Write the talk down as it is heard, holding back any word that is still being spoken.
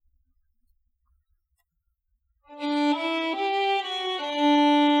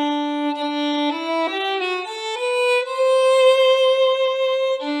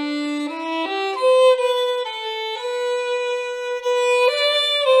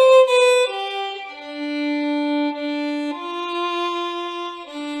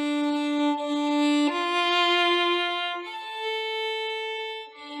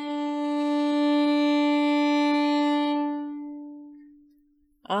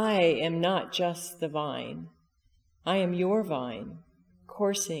I am not just the vine. I am your vine,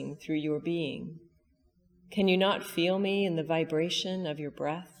 coursing through your being. Can you not feel me in the vibration of your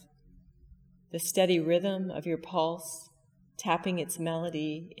breath, the steady rhythm of your pulse, tapping its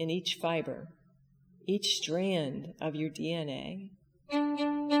melody in each fiber, each strand of your DNA?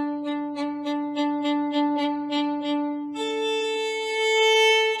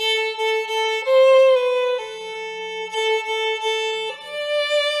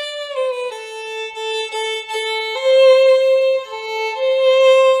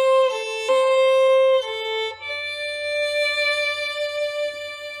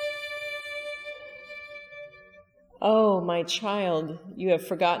 Oh, my child, you have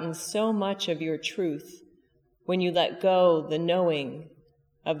forgotten so much of your truth when you let go the knowing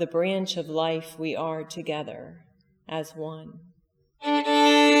of the branch of life we are together as one.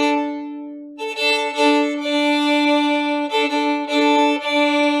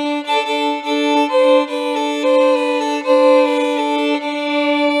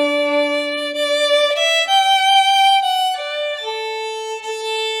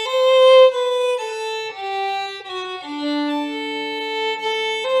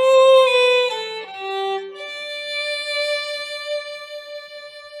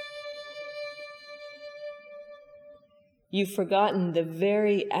 You've forgotten the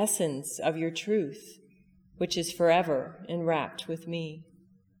very essence of your truth, which is forever enwrapped with me,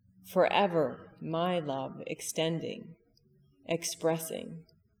 forever my love extending, expressing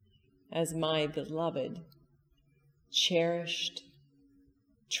as my beloved, cherished,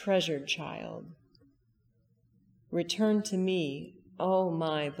 treasured child. Return to me, O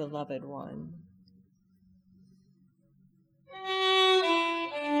my beloved one.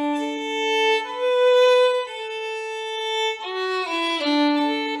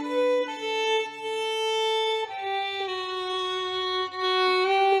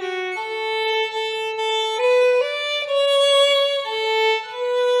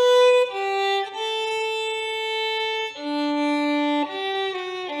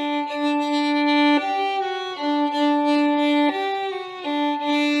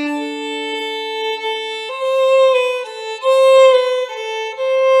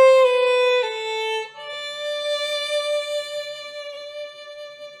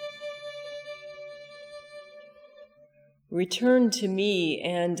 Return to me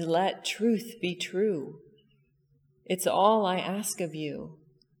and let truth be true. It's all I ask of you,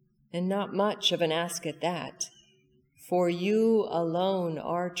 and not much of an ask at that, for you alone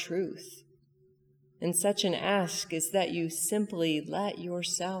are truth. And such an ask is that you simply let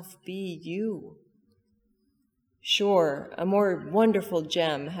yourself be you. Sure, a more wonderful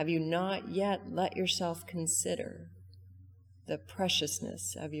gem have you not yet let yourself consider: the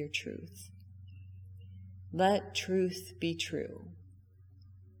preciousness of your truth. Let truth be true.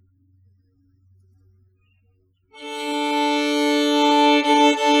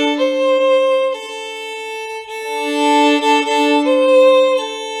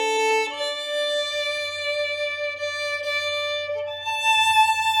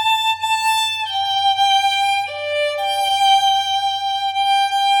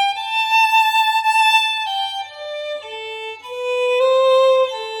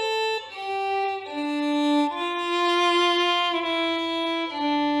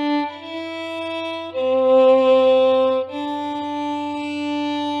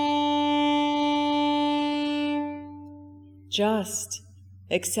 Just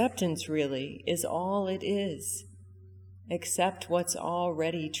acceptance, really, is all it is. Accept what's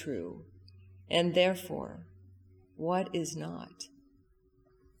already true, and therefore, what is not.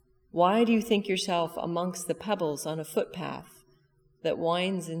 Why do you think yourself amongst the pebbles on a footpath that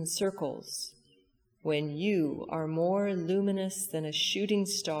winds in circles, when you are more luminous than a shooting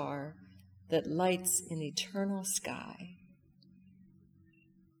star that lights an eternal sky?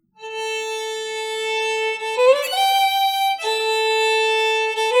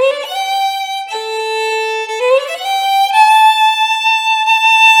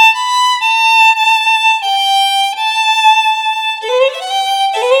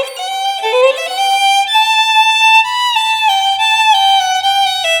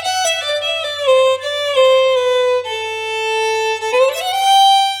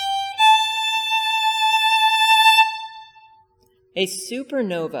 A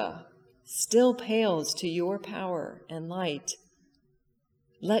supernova still pales to your power and light.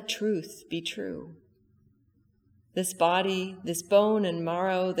 Let truth be true. This body, this bone and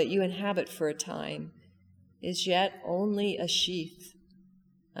marrow that you inhabit for a time, is yet only a sheath,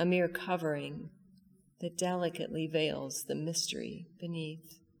 a mere covering that delicately veils the mystery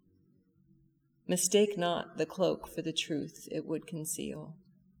beneath. Mistake not the cloak for the truth it would conceal.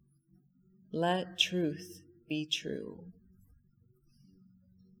 Let truth be true.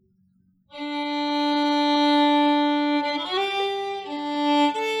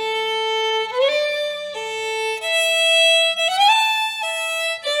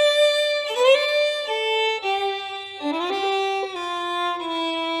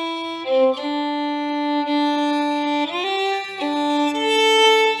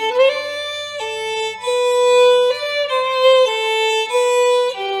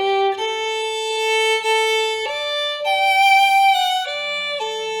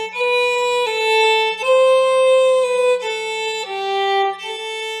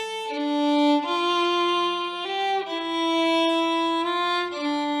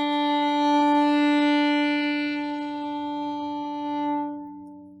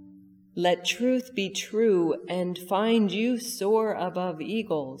 Let truth be true and find you soar above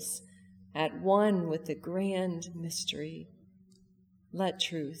eagles, at one with the grand mystery. Let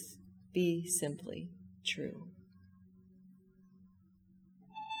truth be simply true.